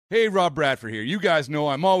Hey, Rob Bradford here. You guys know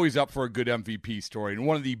I'm always up for a good MVP story, and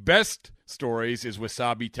one of the best stories is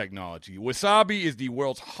Wasabi Technology. Wasabi is the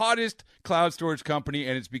world's hottest cloud storage company,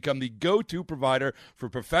 and it's become the go-to provider for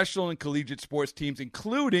professional and collegiate sports teams,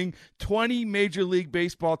 including 20 Major League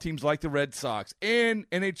Baseball teams like the Red Sox and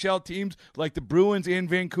NHL teams like the Bruins and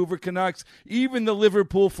Vancouver Canucks. Even the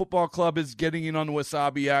Liverpool Football Club is getting in on the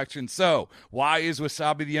Wasabi action. So, why is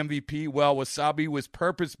Wasabi the MVP? Well, Wasabi was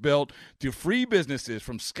purpose-built to free businesses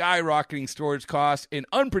from skyrocketing storage costs and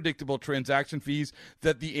unpredictable transaction fees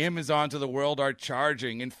that the Amazons of the world are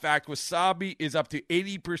charging. In fact, Wasabi is up to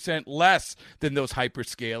 80% less than those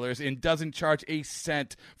hyperscalers and doesn't charge a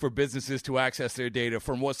cent for businesses to access their data.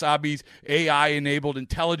 From Wasabi's AI-enabled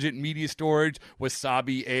intelligent media storage,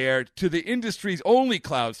 Wasabi Air, to the industry's only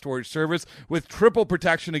cloud storage service with triple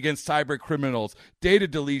protection against cyber criminals, data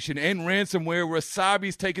deletion, and ransomware,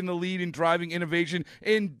 Wasabi's taken the lead in driving innovation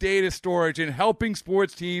in data storage and helping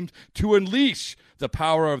sports teams to unleash the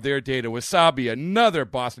power of their data. Wasabi, another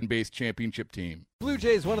Boston-based championship team. Blue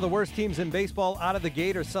Jays, one of the worst teams in baseball, out of the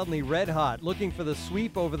gate are suddenly red hot, looking for the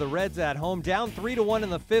sweep over the Reds at home, down 3-1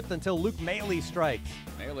 in the fifth until Luke Maile strikes.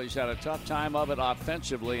 Maile's had a tough time of it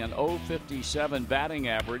offensively, an .057 batting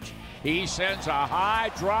average. He sends a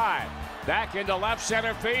high drive back into left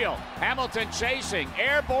center field. Hamilton chasing,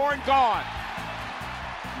 airborne, gone.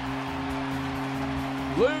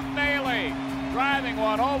 Luke Maile driving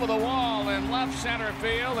one over the wall in left center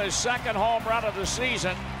field, his second home run of the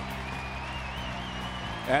season.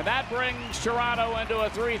 And that brings Toronto into a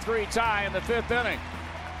 3-3 tie in the fifth inning.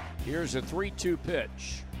 Here's a 3-2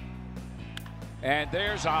 pitch. And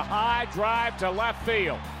there's a high drive to left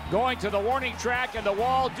field. Going to the warning track and the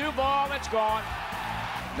wall. Duvall, it's gone.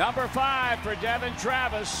 Number 5 for Devin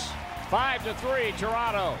Travis. 5-3,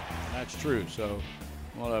 Toronto. That's true. So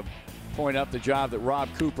I want to point up the job that Rob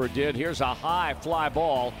Cooper did. Here's a high fly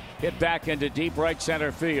ball hit back into deep right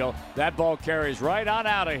center field. That ball carries right on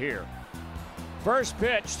out of here. First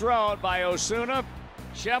pitch thrown by Osuna.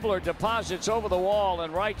 Schebler deposits over the wall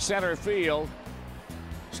in right center field.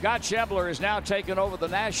 Scott Schebler has now taken over the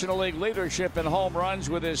National League leadership in home runs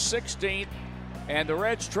with his 16th, and the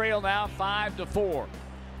Reds trail now 5-4.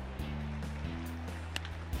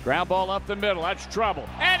 Ground ball up the middle, that's trouble.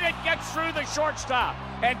 And it gets through the shortstop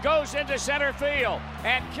and goes into center field.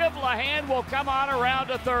 And Kivlahan will come on around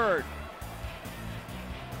to third.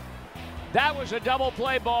 That was a double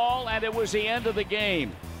play ball, and it was the end of the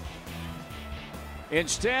game.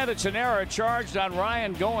 Instead, it's an error charged on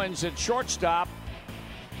Ryan Goins at shortstop.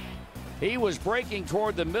 He was breaking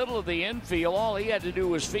toward the middle of the infield. All he had to do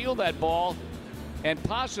was field that ball and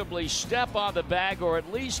possibly step on the bag or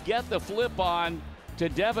at least get the flip on to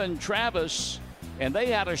Devin Travis, and they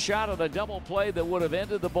had a shot at a double play that would have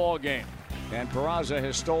ended the ball game. And Peraza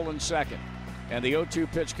has stolen second. And the 0-2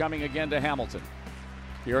 pitch coming again to Hamilton.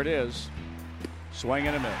 Here it is. Swing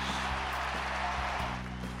and a miss.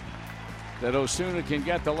 That Osuna can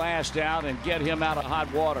get the last out and get him out of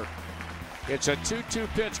hot water. It's a 2-2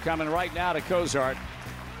 pitch coming right now to Cozart.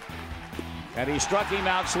 And he struck him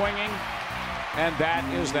out swinging, and that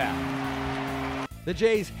is that. The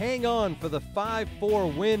Jays hang on for the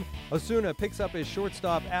 5-4 win. Osuna picks up his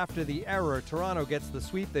shortstop after the error. Toronto gets the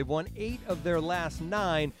sweep. They've won 8 of their last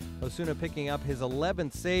 9. Osuna picking up his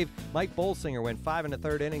 11th save. Mike Bolsinger went 5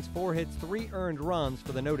 1/3 innings, 4 hits, 3 earned runs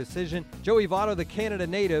for the no decision. Joey Votto, the Canada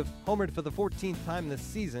native, homered for the 14th time this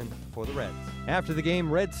season for the Reds. After the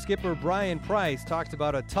game, Reds skipper Brian Price talked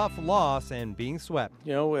about a tough loss and being swept.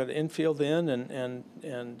 You know, with infield in and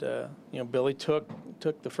you know, Billy took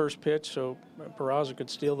the first pitch so Peraza could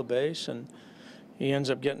steal the base, and he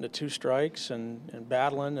ends up getting to 2 strikes and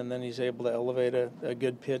battling, and then he's able to elevate a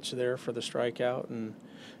good pitch there for the strikeout, and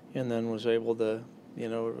then was able to, you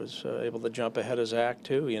know, able to jump ahead of Zach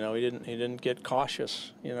too. You know, he didn't get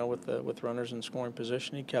cautious, you know, with runners in scoring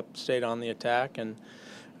position. He stayed on the attack, and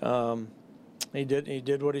he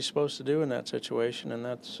did what he's supposed to do in that situation, and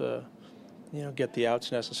that's you know, get the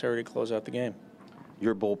outs necessary to close out the game.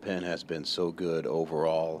 Your bullpen has been so good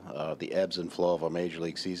overall. The ebbs and flow of a major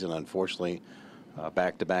league season, unfortunately,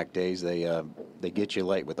 back-to-back days, they get you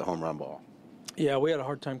late with the home run ball. Yeah, we had a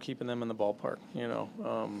hard time keeping them in the ballpark, you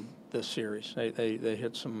know, this series. They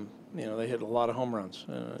hit some, you know, they hit a lot of home runs,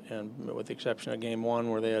 and with the exception of game 1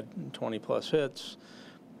 where they had 20-plus hits,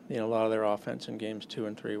 you know, a lot of their offense in games 2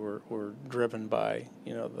 and 3 were driven by,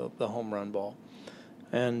 you know, the home run ball.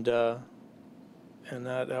 And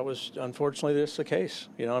that was unfortunately just the case.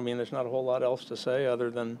 You know, I mean, there's not a whole lot else to say other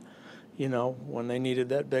than, you know, when they needed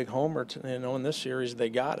that big homer, you know, in this series, they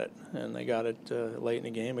got it. And they got it late in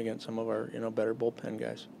the game against some of our, you know, better bullpen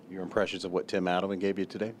guys. Your impressions of what Tim Adelman gave you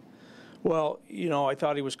today? Well, I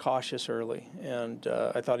thought he was cautious early, and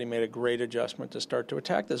I thought he made a great adjustment to start to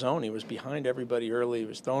attack the zone. He was behind everybody early. He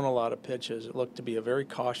was throwing a lot of pitches. It looked to be a very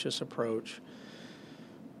cautious approach.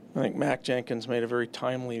 I think Mac Jenkins made a very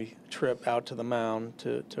timely trip out to the mound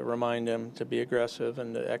to remind him to be aggressive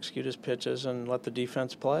and to execute his pitches and let the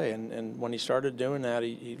defense play. And when he started doing that,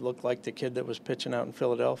 he looked like the kid that was pitching out in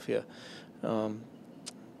Philadelphia. And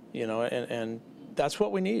that's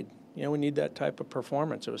what we need. We need that type of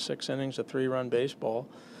performance. It was 6 innings, a 3-run baseball,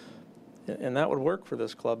 and that would work for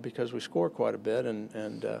this club because we score quite a bit.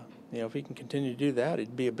 And if he can continue to do that,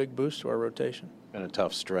 it'd be a big boost to our rotation. Been a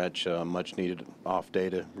tough stretch, much needed off day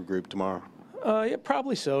to regroup tomorrow. Yeah,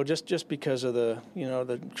 probably so. Just because of the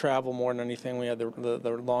travel more than anything. We had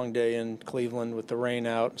the long day in Cleveland with the rain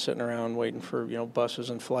out, sitting around waiting for buses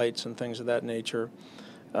and flights and things of that nature.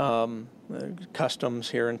 Customs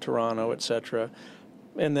here in Toronto, etc.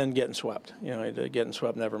 And then getting swept. Getting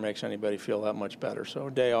swept never makes anybody feel that much better. So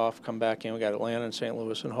a day off, come back in. We got Atlanta and St.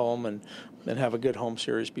 Louis at home, and then have a good home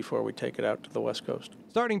series before we take it out to the West Coast.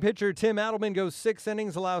 Starting pitcher Tim Adelman goes 6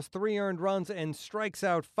 innings, allows 3 earned runs, and strikes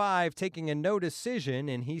out 5, taking a no decision,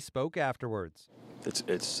 and he spoke afterwards.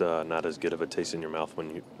 It's not as good of a taste in your mouth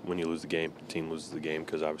when you lose the game. The team loses the game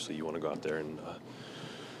because obviously you want to go out there and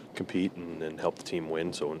compete and help the team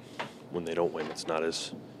win. So when they don't win, it's not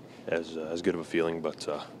as good of a feeling, but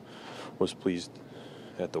was pleased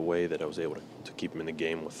at the way that I was able to keep him in the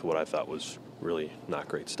game with what I thought was really not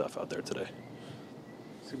great stuff out there today.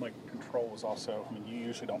 It seemed like control was also, you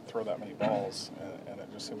usually don't throw that many balls, and it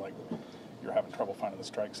just seemed like you're having trouble finding the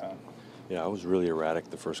strike zone. Yeah, I was really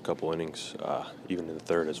erratic the first couple innings, even in the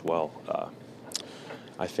third as well.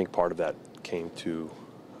 I think part of that came to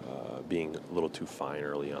being a little too fine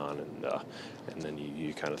early on, and then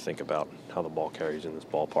you kind of think about how the ball carries in this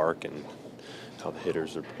ballpark and how the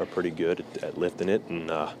hitters are pretty good at lifting it,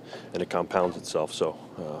 and it compounds itself. So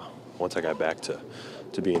once I got back to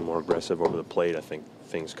being more aggressive over the plate, I think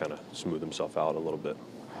things kind of smooth themselves out a little bit.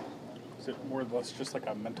 Is it more or less just like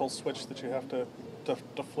a mental switch that you have to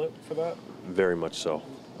flip for that? Very much so.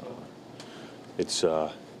 It's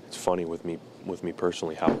funny with me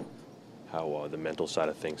personally how the mental side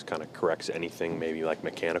of things kind of corrects anything maybe like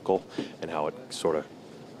mechanical, and how it sort of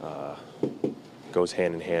goes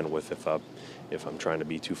hand in hand with if I'm trying to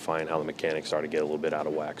be too fine, how the mechanics start to get a little bit out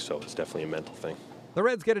of whack. So it's definitely a mental thing. The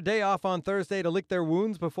Reds get a day off on Thursday to lick their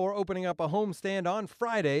wounds before opening up a homestand on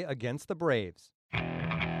Friday against the Braves.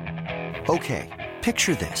 Okay,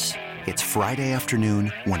 picture this. It's Friday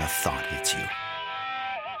afternoon when a thought hits you.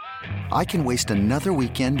 I can waste another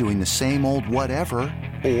weekend doing the same old whatever,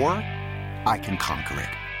 or I can conquer it.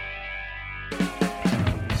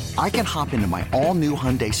 I can hop into my all-new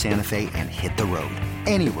Hyundai Santa Fe and hit the road.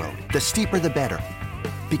 Any road. The steeper, the better.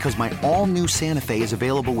 Because my all-new Santa Fe is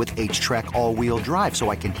available with H-Track all-wheel drive, so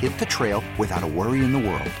I can hit the trail without a worry in the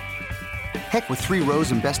world. Heck, with 3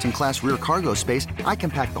 rows and best-in-class rear cargo space, I can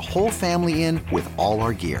pack the whole family in with all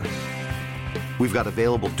our gear. We've got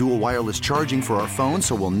available dual wireless charging for our phones,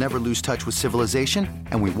 so we'll never lose touch with civilization,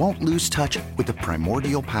 and we won't lose touch with the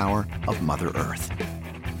primordial power of Mother Earth.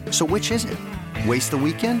 So which is it? Waste the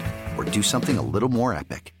weekend or do something a little more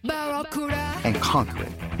epic? And conquer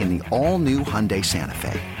it in the all-new Hyundai Santa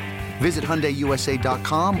Fe. Visit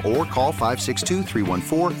HyundaiUSA.com or call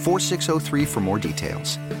 562-314-4603 for more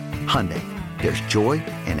details. Hyundai, there's joy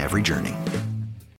in every journey.